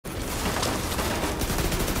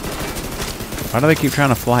Why do they keep trying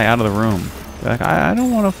to fly out of the room? They're like, I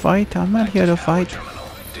don't want to fight. I'm not here to fight.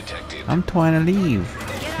 I'm trying to leave.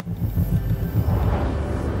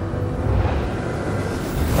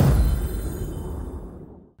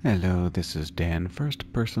 Hello, this is Dan,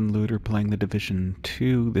 first-person looter playing The Division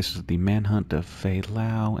 2. This is the Manhunt of Fei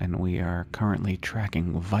Lao, and we are currently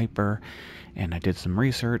tracking Viper. And I did some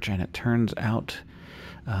research, and it turns out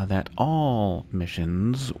that all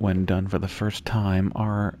missions, when done for the first time,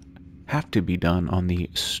 have to be done on the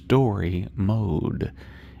story mode.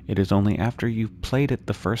 It is only after you've played it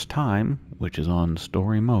the first time, which is on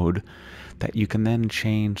story mode, that you can then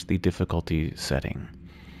change the difficulty setting.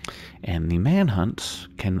 And the manhunts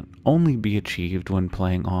can only be achieved when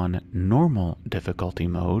playing on normal difficulty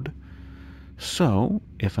mode. So,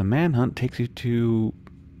 if a manhunt takes you to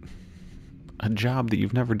a job that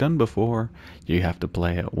you've never done before, you have to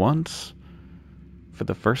play it once for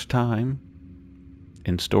the first time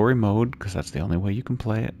in story mode, because that's the only way you can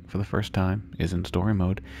play it for the first time, is in story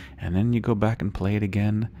mode, and then you go back and play it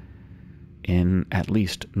again in at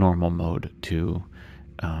least normal mode to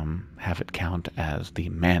have it count as the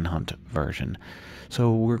manhunt version.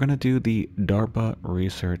 So we're going to do the DARPA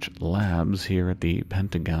research labs here at the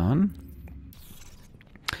Pentagon.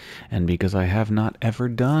 And because I have not ever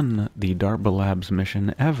done the DARPA labs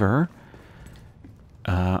mission ever,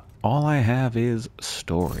 all I have is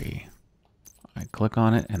story. I click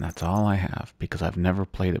on it and that's all I have, because I've never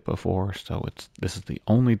played it before, so this is the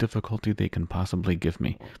only difficulty they can possibly give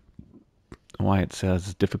me. Why it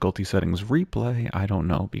says difficulty settings replay, I don't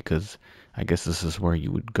know, because I guess this is where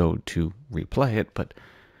you would go to replay it, but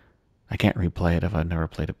I can't replay it if I've never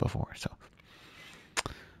played it before, so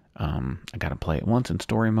I gotta play it once in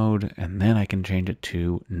story mode, and then I can change it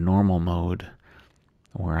to normal mode,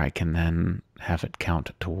 where I can then have it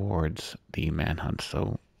count towards the manhunt.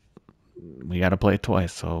 So we gotta play it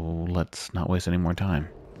twice, so let's not waste any more time.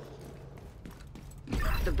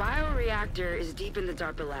 The bioreactor is deep in the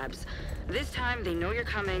DARPA labs. This time they know you're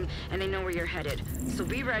coming and they know where you're headed, so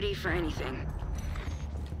be ready for anything.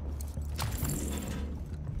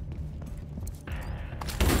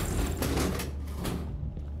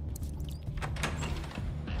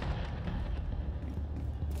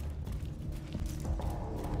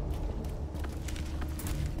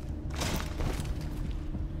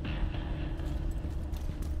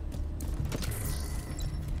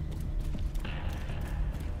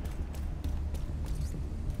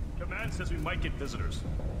 Command says we might get visitors.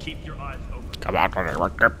 Keep your eyes open.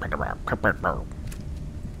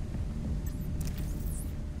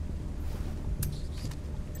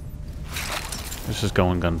 This is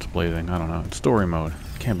going guns blazing. I don't know. It's story mode.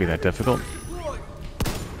 Can't be that difficult.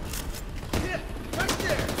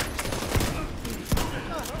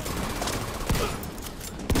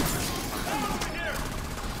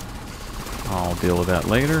 I'll deal with that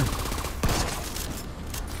later.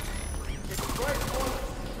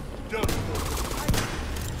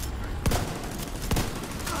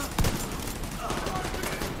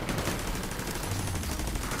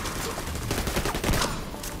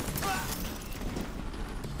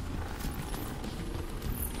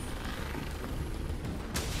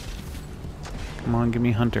 Come on, give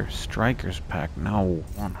me Hunter. Striker's pack. No,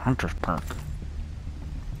 on Hunter's pack.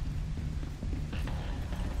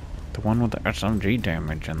 The one with the SMG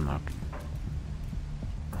damage and the...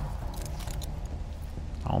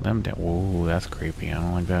 all them whoa, that's creepy. I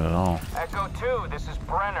don't like that at all. Echo 2, this is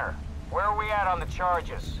Brenner. Where are we at on the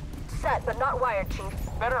charges? Set, but not wired, Chief.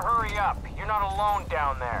 Better hurry up. You're not alone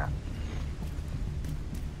down there.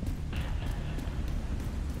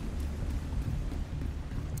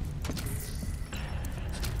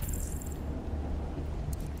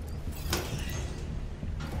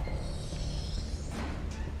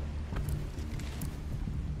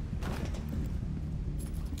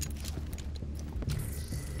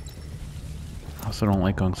 I also don't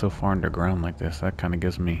like going so far underground like this. That kind of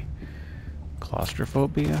gives me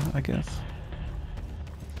claustrophobia, I guess.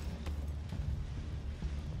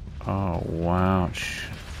 Oh, wow.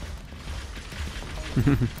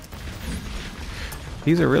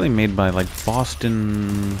 These are really made by, like,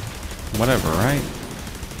 Boston... whatever, right?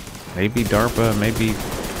 Maybe DARPA, maybe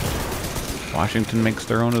Washington makes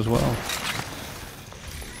their own as well.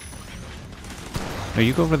 No,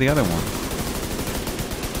 you go for the other one.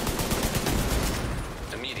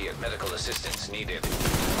 Medical assistance needed.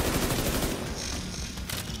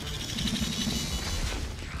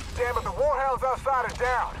 Damn it, the warhounds outside are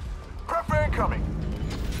down. Prep for incoming.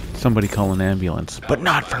 Somebody call an ambulance, but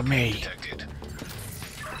not for me.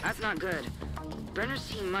 That's not good. Brenner's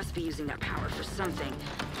team must be using that power for something.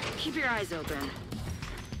 Keep your eyes open.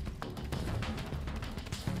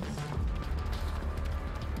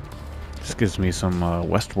 This gives me some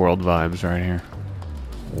Westworld vibes right here.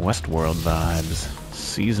 Westworld vibes.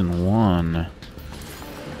 Season 1.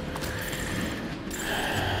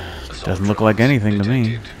 Doesn't look like anything to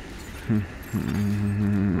me.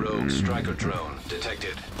 Rogue striker drone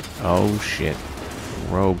detected. Oh shit.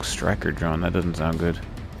 Rogue striker drone. That doesn't sound good.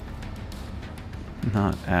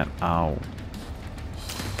 Not at all.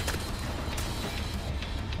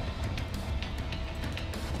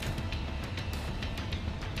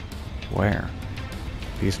 Where?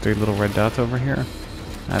 These 3 little red dots over here?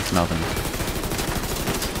 That's nothing.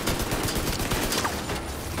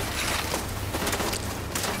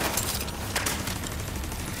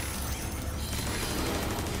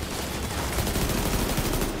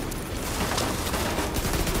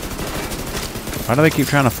 Why do they keep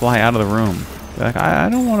trying to fly out of the room? They're like, I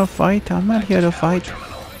don't want to fight. I'm not here to fight.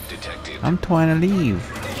 I'm trying to leave.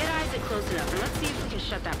 Get Isaac close enough and let's see if we can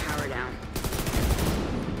shut that power down.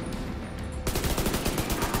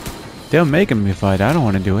 They're making me fight. I don't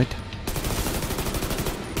want to do it.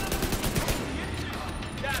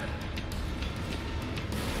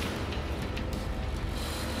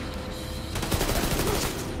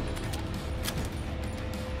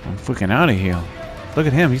 I'm freaking out of here. Look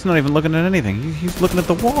at him. He's not even looking at anything. He's looking at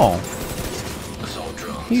the wall.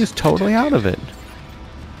 He's totally out of it.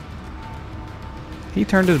 He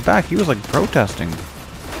turned his back. He was like protesting.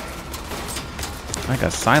 Like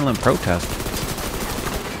a silent protest.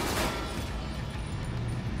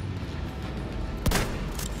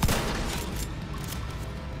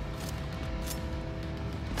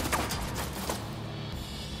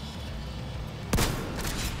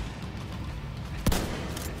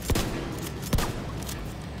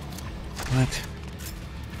 What?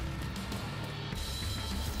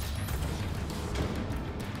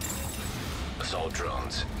 Assault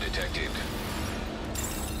drones detected.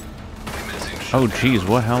 Oh geez,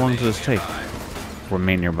 what? How long does this take?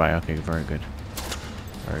 Remain nearby. Okay, very good.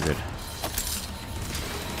 Very good.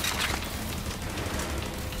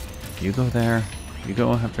 You go there. You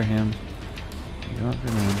go after him. You go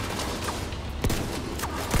after him.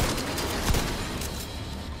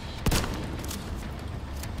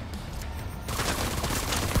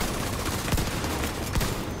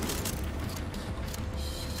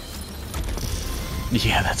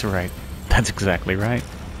 Yeah, that's right. That's exactly right.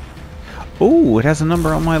 Oh, it has a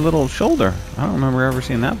number on my little shoulder. I don't remember ever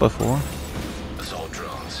seeing that before. Assault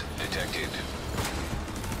drones detected.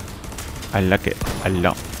 I like it. I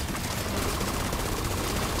love.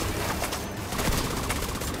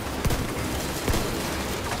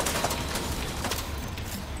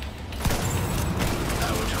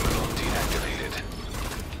 Power terminal deactivated.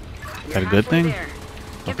 Is that a good thing? There.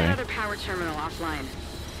 Get Okay. that other power terminal offline.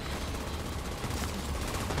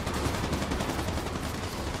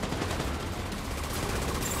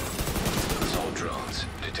 Assault drones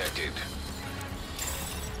detected.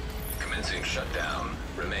 Commencing shutdown.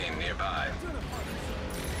 Remain nearby.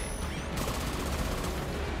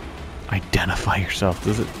 Identify yourself.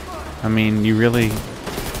 Does it? I mean, you really...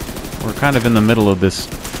 We're kind of in the middle of this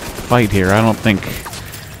fight here. I don't think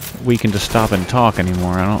we can just stop and talk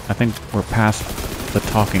anymore. I think we're past the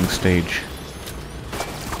talking stage.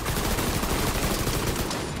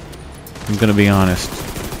 I'm gonna be honest.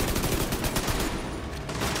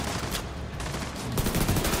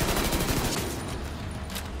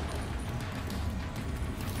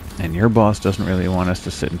 And your boss doesn't really want us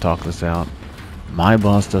to sit and talk this out. My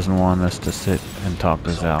boss doesn't want us to sit and talk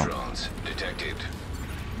this Assault out. drones detected.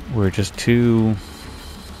 We're just two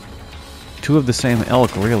of the same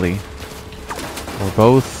ilk, really. We're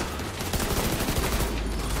both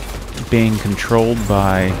being controlled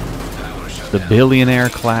by the billionaire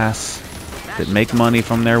class that make money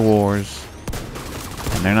from their wars,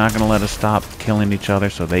 and they're not going to let us stop killing each other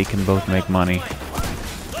so they can both make money.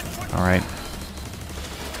 Alright?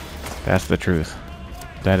 That's the truth.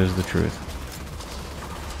 That is the truth.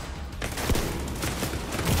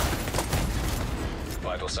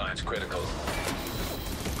 Vital signs critical.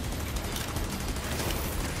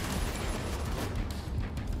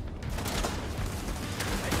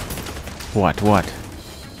 What? What?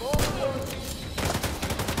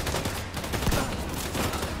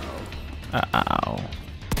 Ow.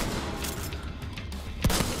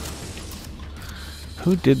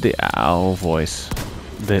 Who did the ow voice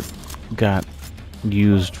that got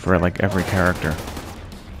used for like every character?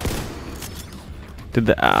 Did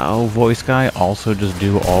the ow voice guy also just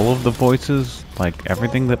do all of the voices? Like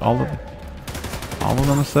everything that all of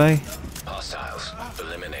them say? Hostiles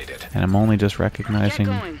eliminated. And I'm only just Get recognizing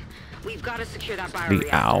going. We've got to secure that the bioreactor.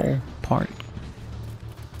 owl part.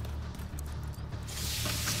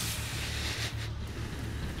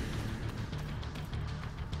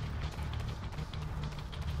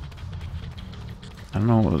 I don't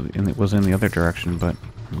know, it was in the other direction, but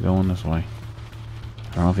I'm going this way.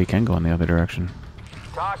 I don't know if he can go in the other direction.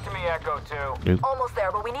 Talk to me, Echo 2. Dude. Almost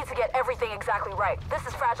there, but we need to get everything exactly right. This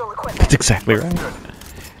is fragile equipment. That's exactly right.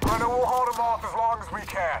 Hunter will hold him off as long as we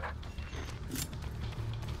can.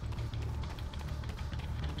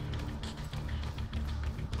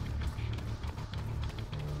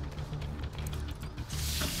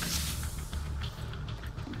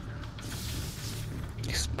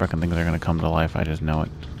 These frickin' things are gonna come to life, I just know it.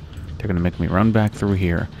 They're gonna make me run back through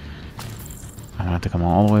here. I'm gonna have to come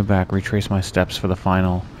all the way back, retrace my steps for the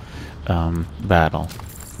final battle.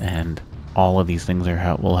 And all of these things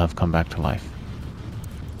will have come back to life.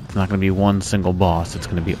 It's not gonna be one single boss, it's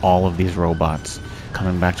gonna be all of these robots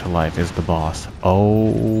coming back to life as the boss.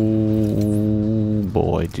 Oh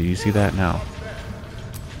boy, do you see that now?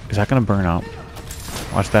 Is that gonna burn out?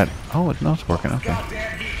 Watch that. Oh, no, it's working, okay.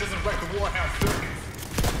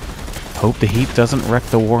 Hope the heat doesn't wreck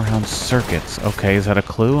the Warhound circuits. Okay, is that a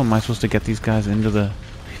clue? Am I supposed to get these guys into the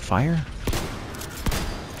fire?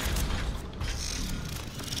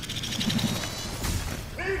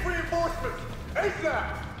 Need reinforcements!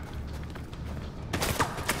 ASAP!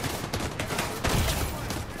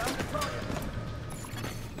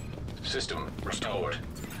 System restored.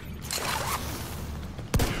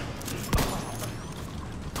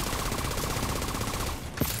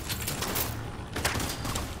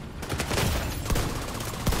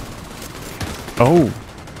 Oh!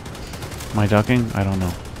 Am I ducking? I don't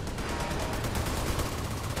know.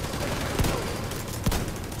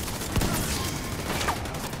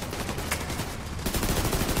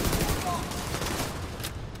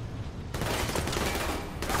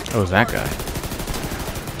 Oh, is that guy?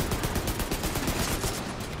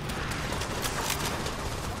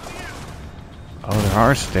 Oh, there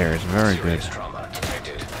are stairs. Very good. Serious trauma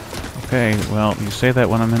detected. Okay, well, you say that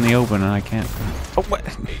when I'm in the open and I can't... Oh, what?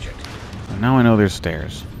 Agent. Now I know there's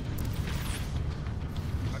stairs.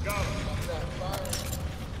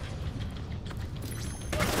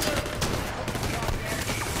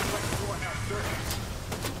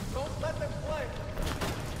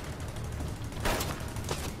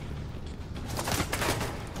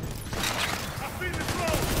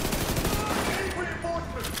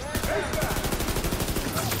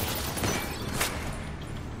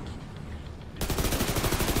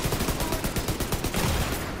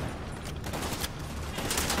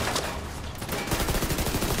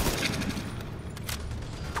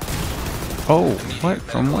 Oh, what?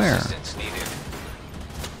 From where? Assistance needed.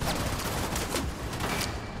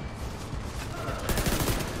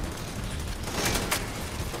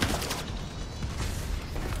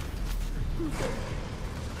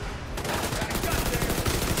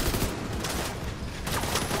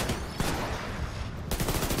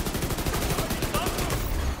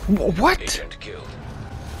 What? Agent killed.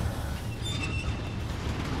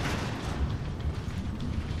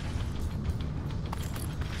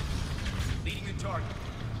 Leading the target.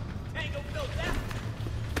 Tango built that.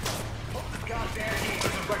 Goddamn heat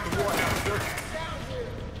doesn't wreck the Warhound circuit.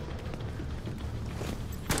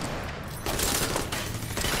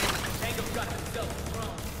 Tango's got himself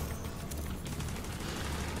thrown.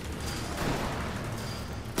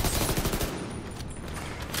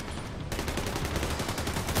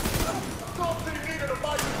 Something needed to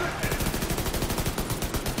my position.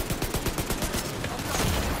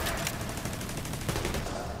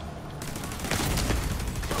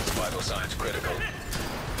 Vital signs critical.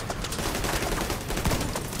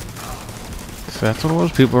 So that's what it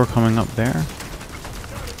was? People were coming up there?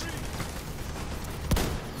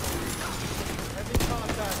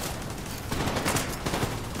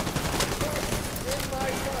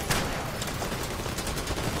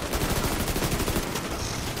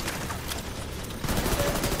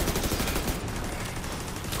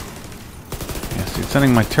 Yeah, see, it's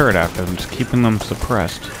sending my turret after them, just keeping them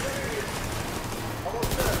suppressed.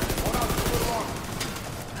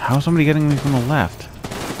 How is somebody getting me from the left?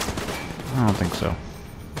 I don't think so.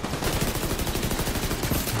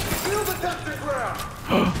 Feel the testing ground.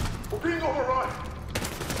 We're being overrun.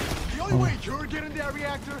 The only way you're getting that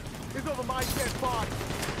reactor is over my dead body.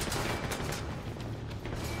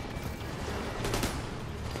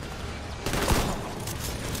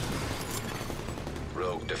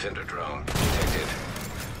 Rogue defender drone detected.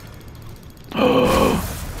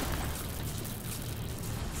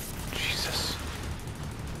 Jesus.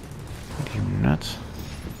 Are you nuts?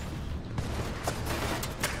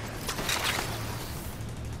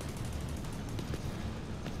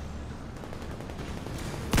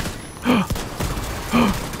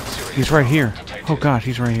 He's right here. Oh gosh,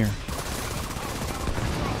 he's right here.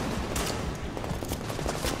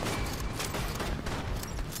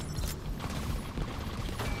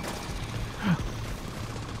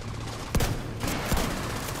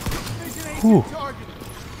 Whew. Targeted.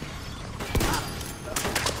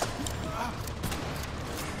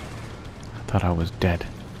 I thought I was dead.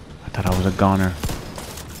 I thought I was a goner.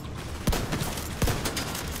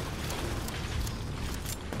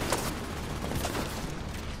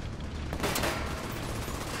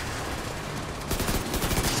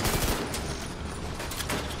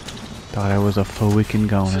 Thought I was a Fowican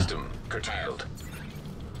goner. System curtailed.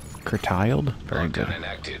 Curtailed? Very Lockdown good.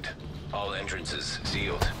 enacted. All entrances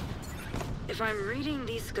sealed. If I'm reading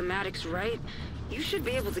these schematics right, you should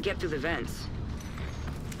be able to get through the vents.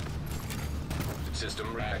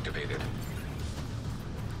 System reactivated.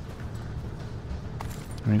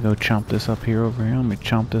 Let me go chomp this up here over here. Let me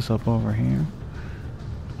chomp this up over here.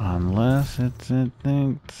 Unless it's a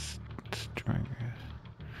thing. Strikers.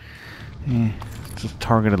 Yeah. It's just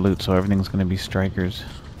targeted loot, so everything's gonna be strikers.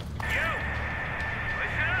 Yo! Listen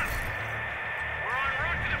up! We're en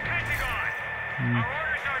route to the Pentagon. Our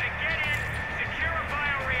orders are to get in, secure a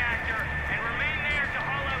bioreactor, and remain there to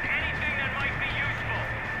haul out anything that might be useful.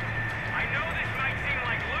 I know this might seem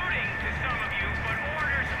like looting to some of you, but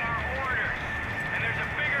orders are orders. And there's a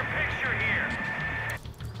bigger picture here.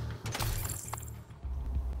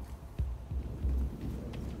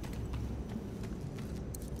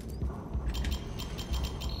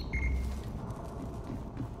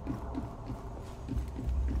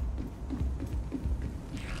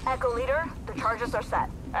 Echo Leader, the charges are set.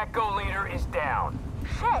 Echo Leader is down.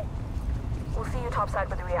 Shit! We'll see you topside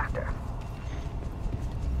with the reactor.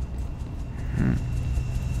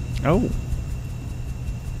 Oh.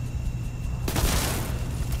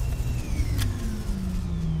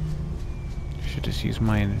 Should just use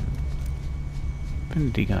my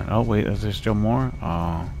infinity gun. Oh wait, is there still more?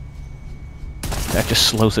 Oh. That just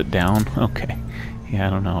slows it down? Okay. Yeah, I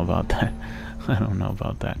don't know about that. I don't know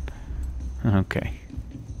about that. Okay.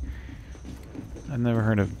 I've never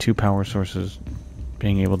heard of two power sources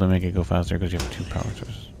being able to make it go faster because you have two power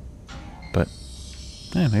sources. But,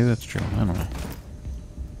 yeah, maybe that's true. I don't know.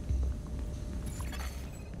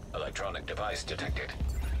 Electronic device detected.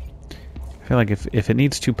 I feel like if it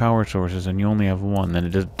needs two power sources and you only have one, then it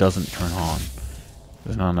just doesn't turn on.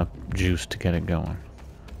 There's not enough juice to get it going.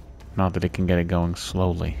 Not that it can get it going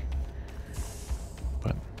slowly.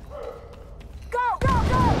 But... Go, go,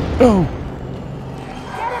 go! Oh!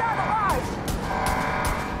 Get it on the barge!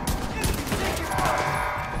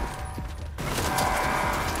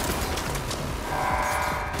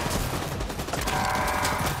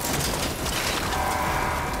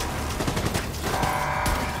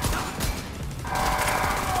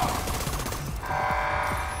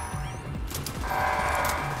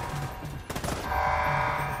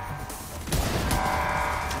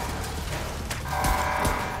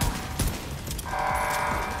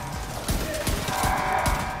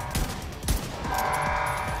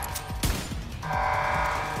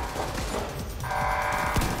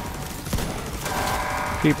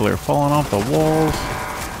 People are falling off the walls.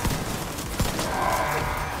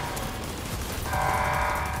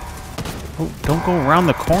 Oh, don't go around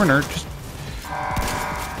the corner. Just...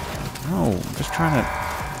 No, just trying to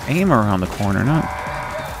aim around the corner, not...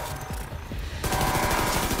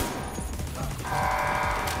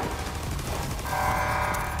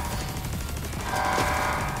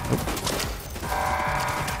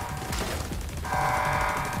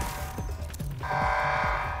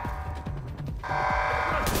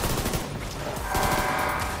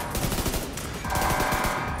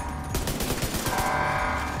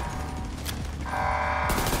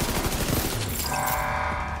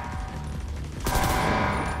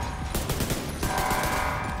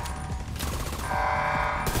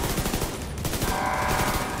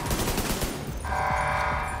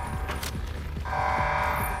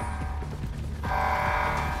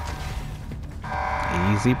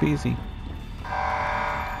 Easy peasy.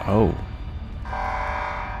 Oh.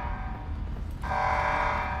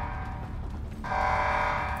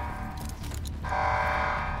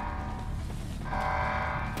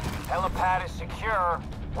 Helipad is secure.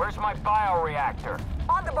 Where's my bioreactor?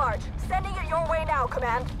 On the barge. Sending it your way now,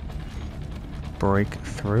 Command. Break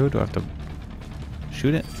through? Do I have to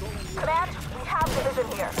shoot it? Command, we have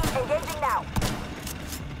division here. Engaging now.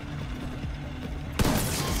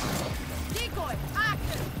 Decoy,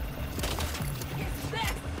 active!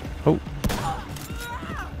 Oh.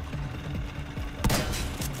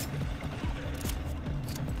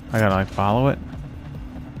 I gotta like follow it?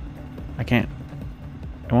 I can't.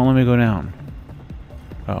 It won't let me go down.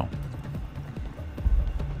 Oh.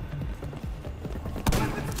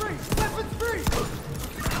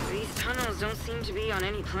 These tunnels don't seem to be on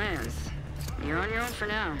any plans. You're on your own for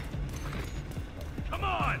now. Come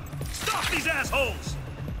on! Stop these assholes!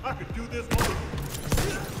 I could do this all.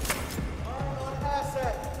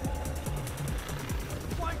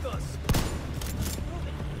 Flank us.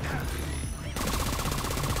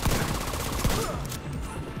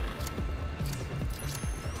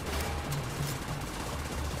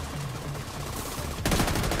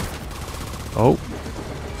 Oh.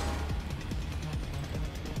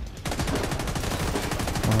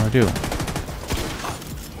 What do I do?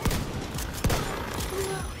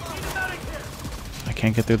 I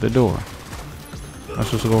can't get through the door. I'm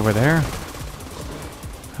supposed to go over there?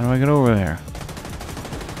 How do I get over there?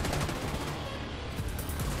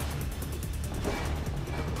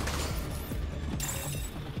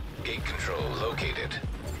 Gate control located.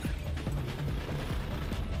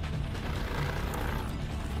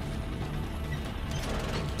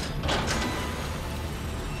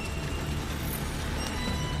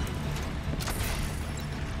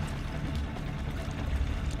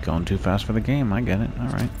 Going too fast for the game, I get it.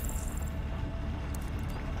 Alright.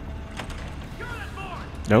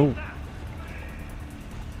 No.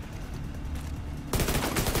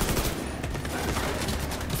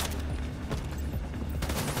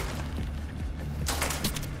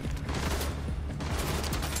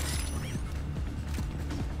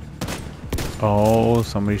 Oh,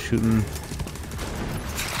 somebody's shooting.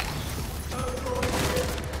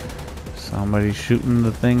 Somebody's shooting the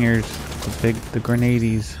thingers. The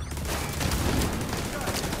grenades.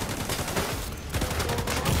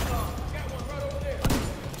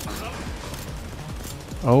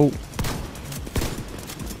 Oh.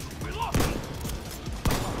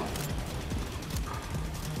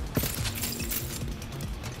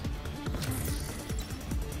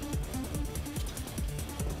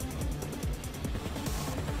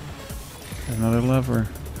 Another lever.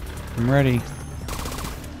 I'm ready.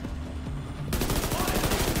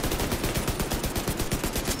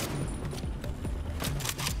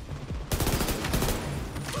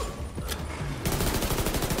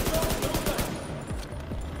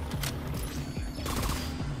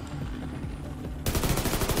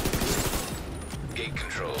 Gate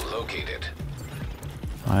control located.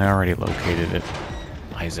 I already located it.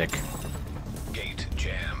 Isaac. Gate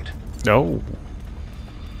jammed. Oh.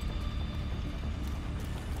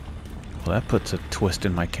 Well, that puts a twist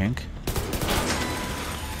in my kink.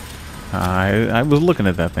 I was looking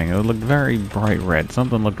at that thing. It looked very bright red.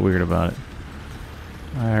 Something looked weird about it.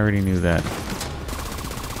 I already knew that.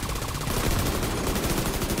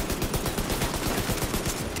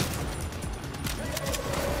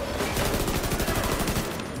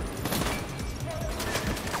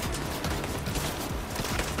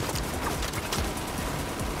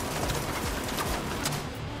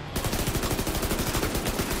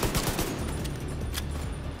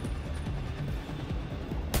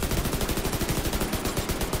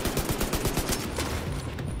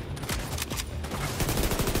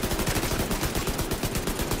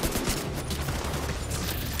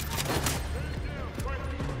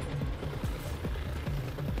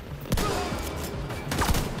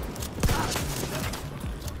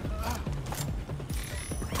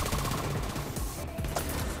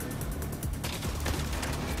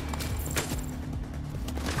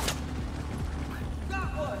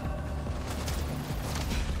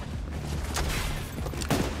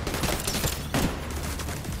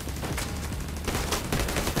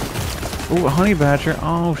 Ooh, a honey badger.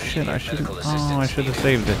 Oh shit, I should have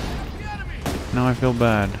saved it. Now I feel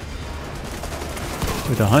bad.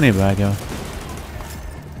 With the honey badger.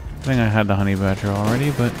 I think I had the honey badger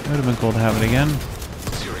already, but it would have been cool to have it again.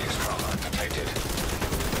 Serious trauma detected.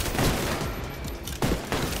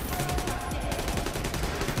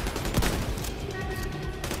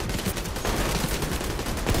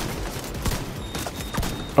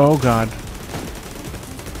 Oh god.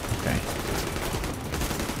 Okay.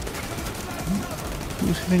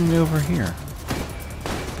 Who's hitting me over here?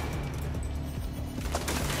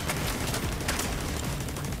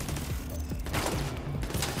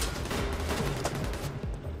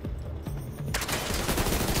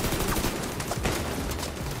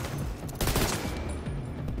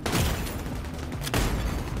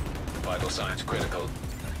 Vital signs critical.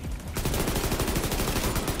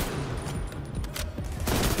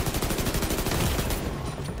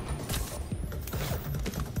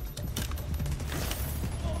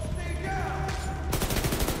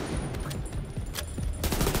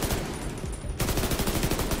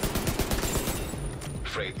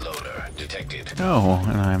 Freight loader detected. Oh,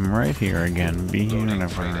 and I'm right here again. Be Loading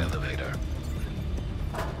freight universe. elevator.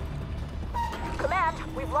 Command,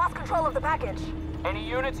 we've lost control of the package. Any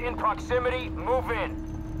units in proximity, move in.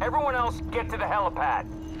 Everyone else, get to the helipad.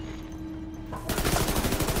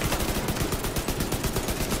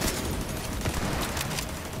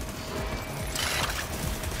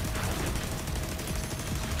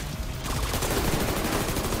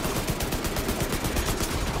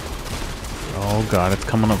 god, it's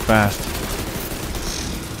coming up fast.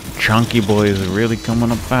 Chunky boy is really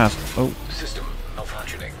coming up fast. Oh. System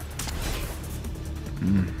malfunctioning.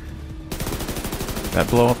 That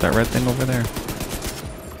blow up that red thing over there?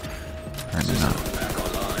 Or not? Back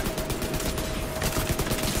online.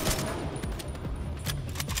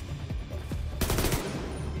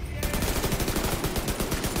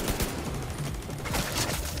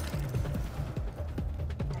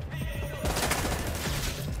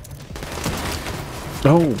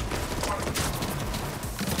 Oh!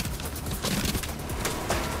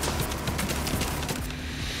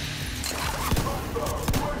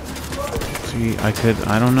 See,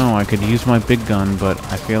 I don't know, I could use my big gun, but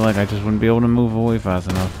I feel like I just wouldn't be able to move away fast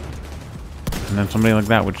enough. And then somebody like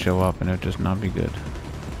that would show up and it would just not be good.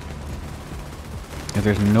 If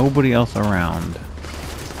there's nobody else around,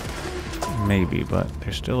 maybe, but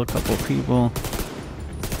there's still a couple of people.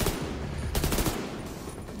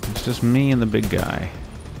 It's just me and the big guy.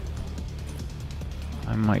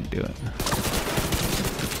 I might do it.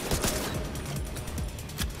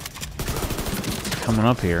 It's coming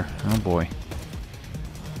up here. Oh boy.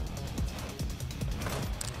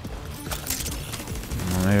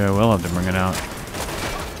 Well, maybe I will have to bring it out.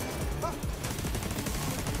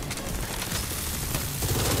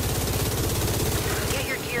 Get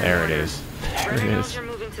your gear in There it order. is. There Brother it knows is. you're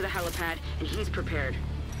moving to the helipad, and he's prepared.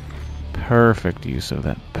 Perfect use of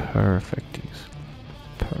that. Perfect use.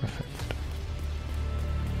 Perfect.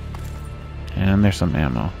 And there's some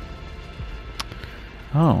ammo.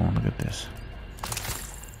 Oh, look at this.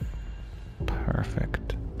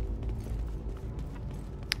 Perfect.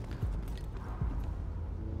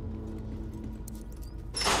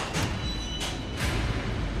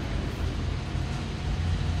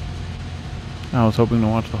 I was hoping to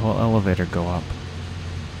watch the whole elevator go up.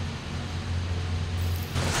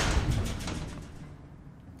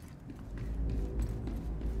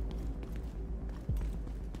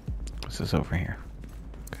 This is over here.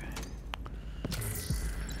 Okay.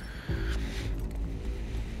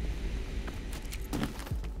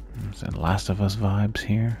 Is that Last of Us vibes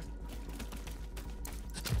here?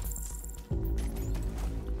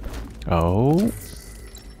 Oh.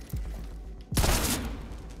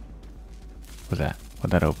 What's that?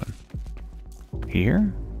 What'd that open?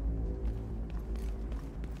 Here?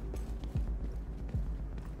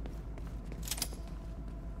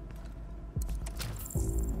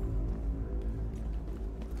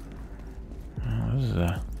 Oh, this is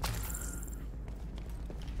a...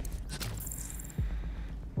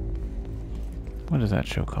 What is that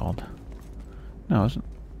show called? No, isn't...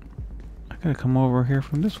 I gotta come over here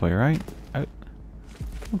from this way, right?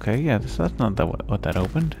 Okay, yeah, that's not that what that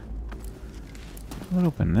opened. What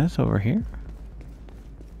opened this over here?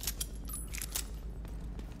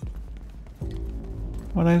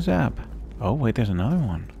 What'd I zap? Oh, wait, there's another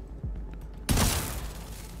one.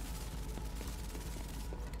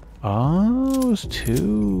 Oh, it's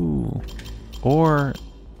two. Or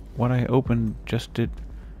what I opened just did...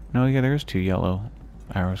 No, yeah, there's two yellow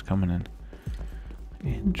arrows coming in.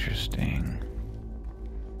 Interesting.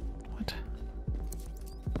 What?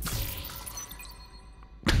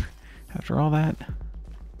 After all that?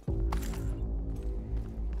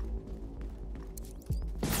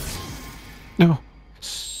 No.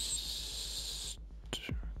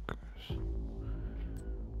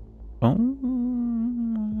 Oh.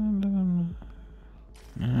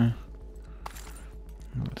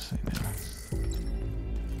 Let's see now.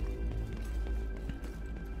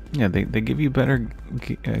 Yeah, they give you better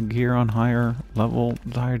gear on higher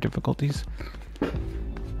difficulties.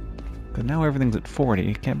 But now everything's at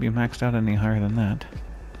 40. It can't be maxed out any higher than that.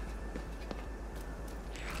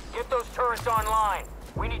 Get those turrets online.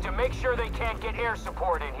 We need to make sure they can't get air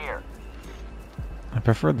support in here. I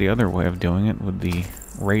preferred the other way of doing it with the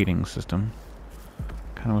rating system.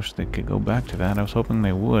 Kinda wish they could go back to that. I was hoping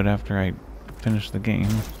they would after I finished the game.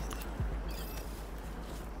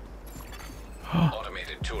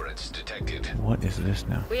 Automated turrets detected. What is this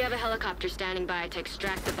now? We have a helicopter standing by to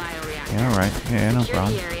extract the bioreactor. Yeah, alright. Yeah, no Secure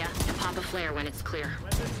problem. the area and pop a flare when it's clear.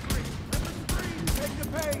 Take the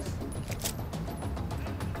pace.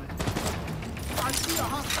 I see a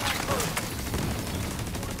hostile person.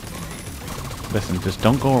 Listen, just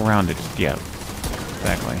don't go around it. Yeah,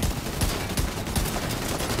 exactly.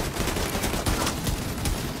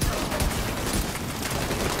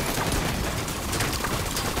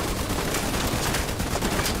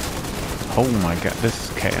 Oh my god, this is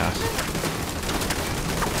chaos.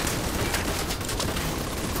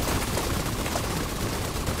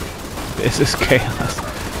 This is chaos.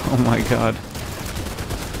 Oh my god.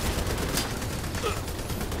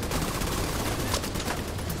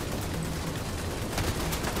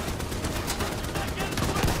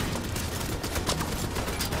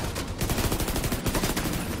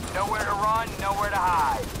 run, nowhere to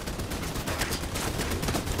hide.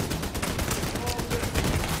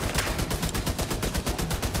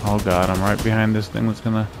 Oh god, I'm right behind this thing that's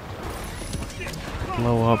gonna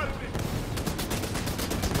blow up.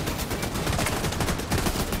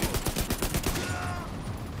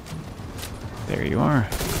 There you are.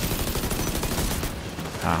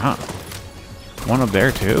 Aha. One up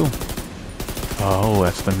there too. Oh,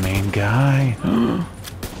 that's the main guy.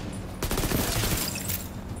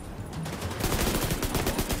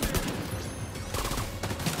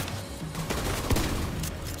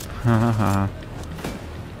 Haha.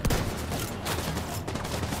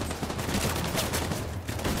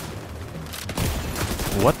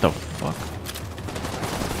 What the fuck?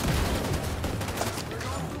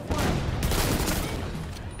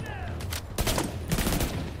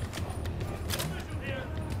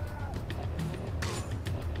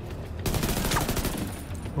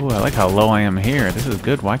 Ooh, I like how low I am here. This is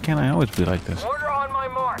good. Why can't I always be like this? Order on my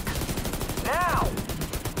mark. Now!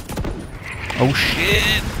 Oh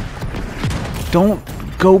shit! Don't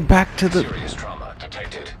go back to the... Serious trauma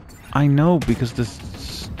detected. I know, because this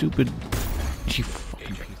stupid... Gee,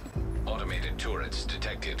 fucking... Automated turrets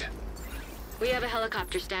detected. We have a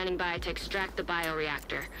helicopter standing by to extract the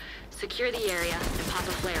bioreactor. Secure the area and pop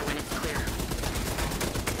a flare when it's clear.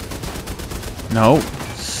 No.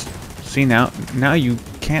 See, now you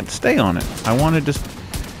can't stay on it. I wanted to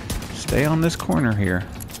stay on this corner here.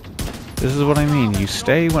 This is what I mean. You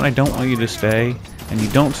stay when I don't want you to stay, and you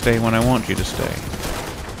don't stay when I want you to stay.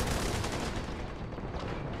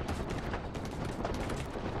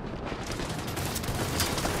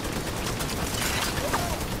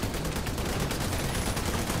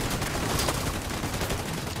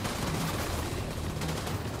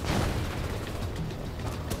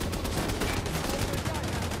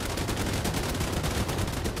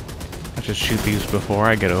 Let's just shoot these before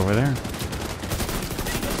I get over there.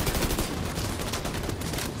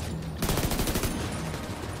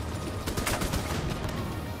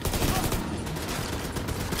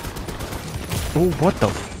 Oh, what the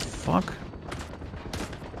fuck?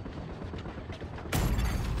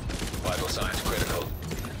 Vital signs critical.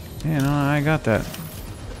 Yeah, no, I got that.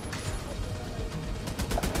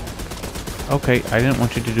 Okay, I didn't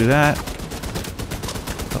want you to do that.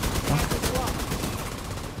 The fuck?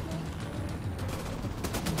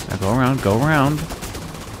 Now go around, go around.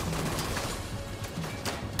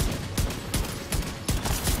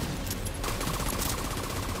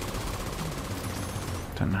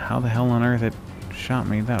 Don't know how the hell on earth it shot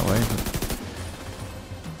me that way, but...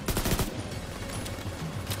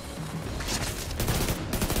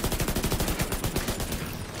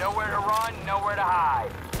 Nowhere to run, nowhere to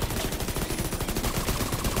hide.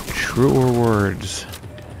 Truer words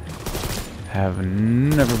have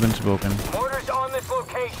never been spoken. Orders on this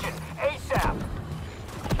location, ASAP.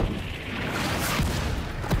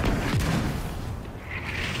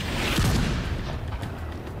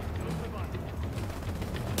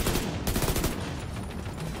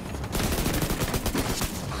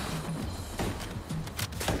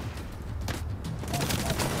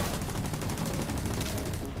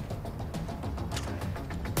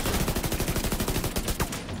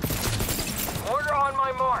 Order on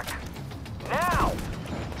my mark. Now!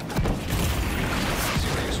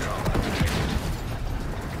 Serious trauma detected.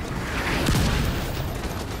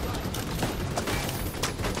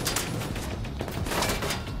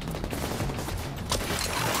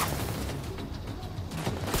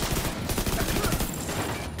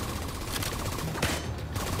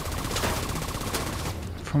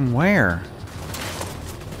 From where?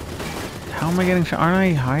 How am I getting shot? Aren't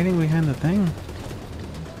I hiding behind the thing?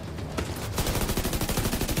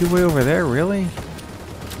 You way over there, really?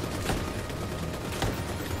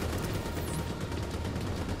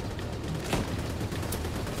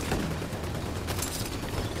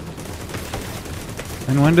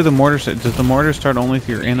 And when do the mortars... Does the mortar start only if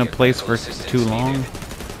you're in a place for too long?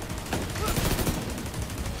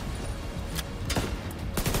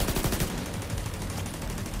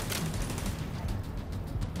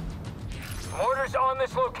 Orders on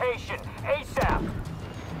this location, ASAP.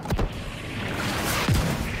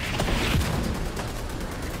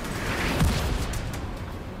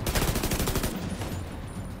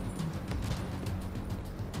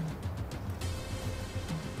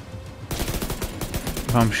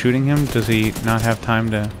 If I'm shooting him, does he not have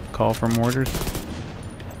time to call for mortars?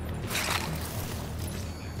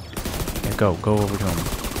 Yeah, go over to him.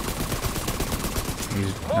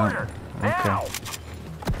 He's Mortar, now! okay.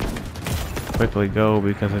 Quickly go,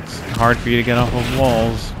 because it's hard for you to get off of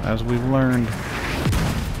walls, as we've learned.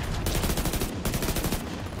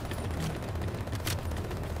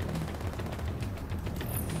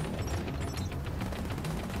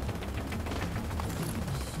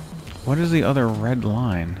 What is the other red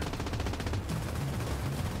line?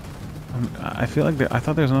 I feel like I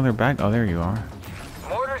thought there was another bag. Oh, there you are.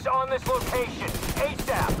 Mortars on this location.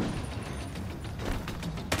 ASAP.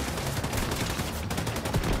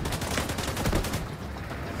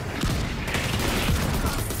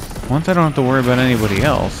 Once I don't have to worry about anybody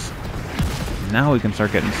else, now we can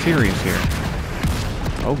start getting serious here.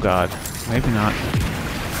 Oh god, maybe not.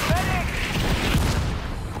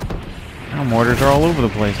 Now mortars are all over the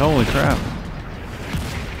place, holy crap.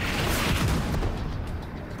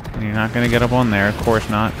 You're not gonna get up on there, of course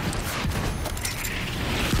not.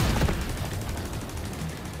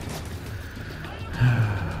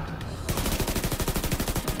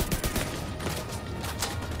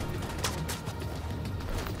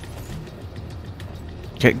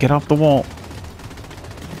 Get off the wall.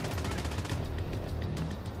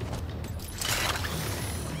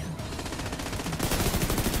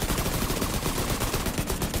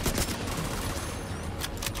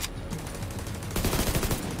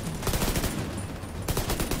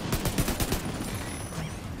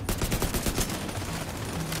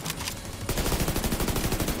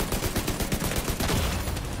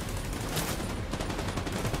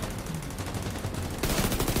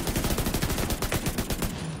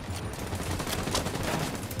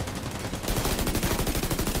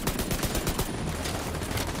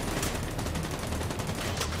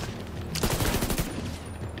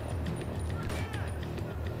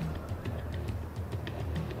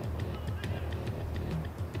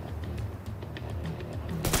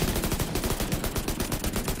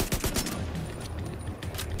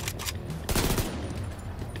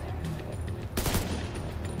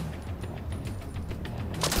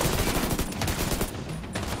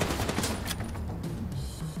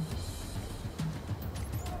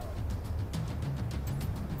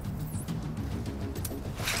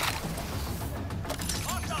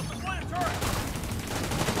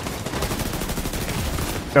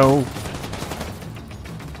 Go.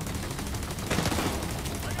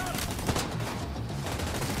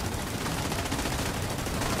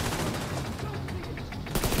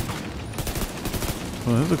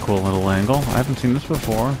 Well, this is a cool little angle. I haven't seen this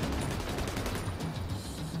before.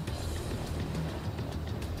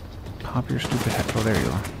 Pop your stupid head. Oh, there you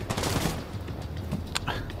are.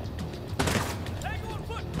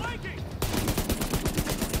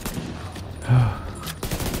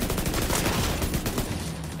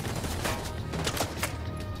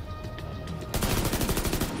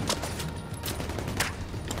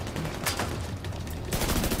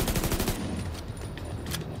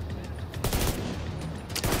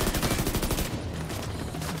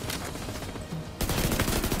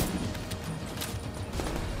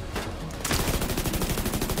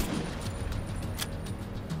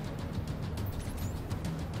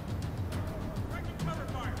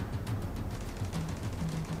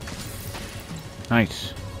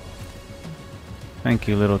 Nice. Thank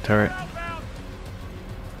you, little turret.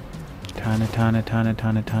 Tiny turret.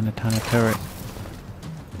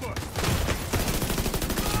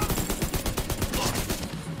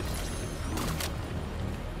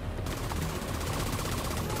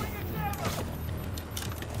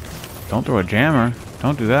 Don't throw a jammer.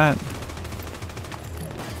 Don't do that.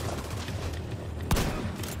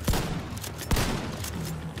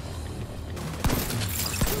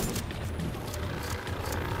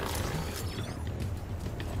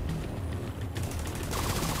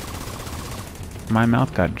 My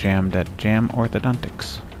mouth got jammed at Jam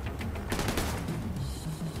Orthodontics.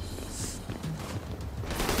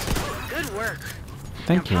 Good work.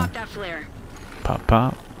 Thank you. Pop that flare. Pop,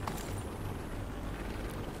 pop.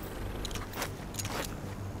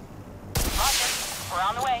 We're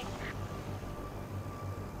on the way.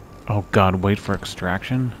 Oh god, wait for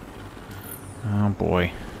extraction? Oh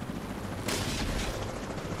boy.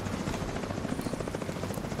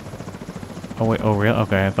 Oh wait, oh real?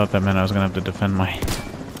 Okay, I thought that meant I was gonna have to defend my...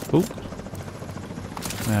 Oop.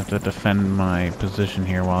 I'm gonna have to defend my position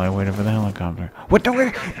here while I waited for the helicopter. What? No,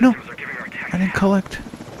 wait! No! I didn't collect.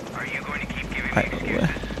 Are you going to keep giving me excuses?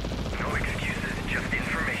 No excuses, just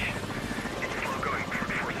information. It's slow going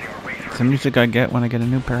brute forcing our way through. It's the music I get when I get a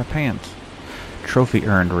new pair of pants. Trophy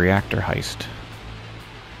earned, reactor heist.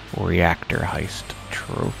 Reactor heist.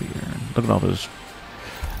 Trophy earned. Look at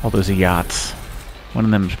all those yachts. One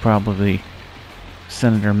of them is probably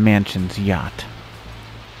Senator Manchin's yacht.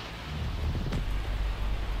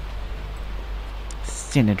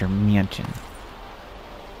 Senator Manchin.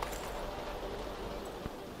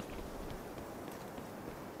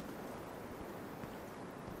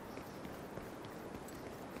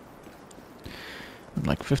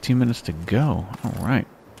 Like 15 minutes to go. All right.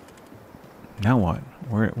 Now what?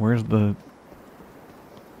 Where's the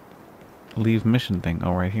leave mission thing?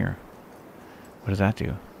 Oh, right here. What does that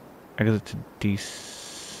do? I guess it's to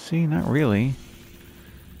DC? Not really.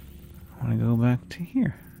 I want to go back to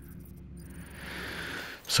here.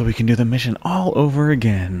 So we can do the mission all over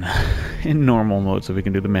again in normal mode, so we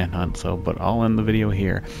can do the manhunt. So, but I'll end the video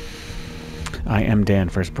here. I am Dan,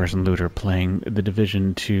 first-person looter, playing The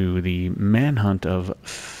Division 2, the manhunt of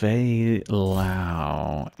Fei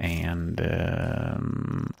Lao, and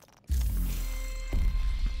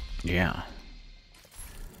yeah.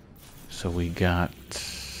 So we got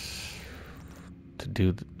to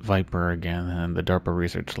do Viper again and the DARPA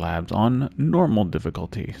research labs on normal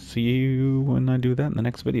difficulty. See you when I do that in the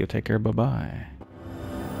next video. Take care. Bye-bye.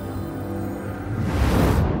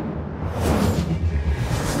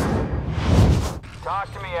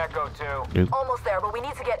 Talk to me, Echo 2. Dude. Almost there, but we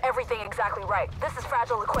need to get everything exactly right. This is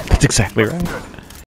fragile equipment. That's exactly right.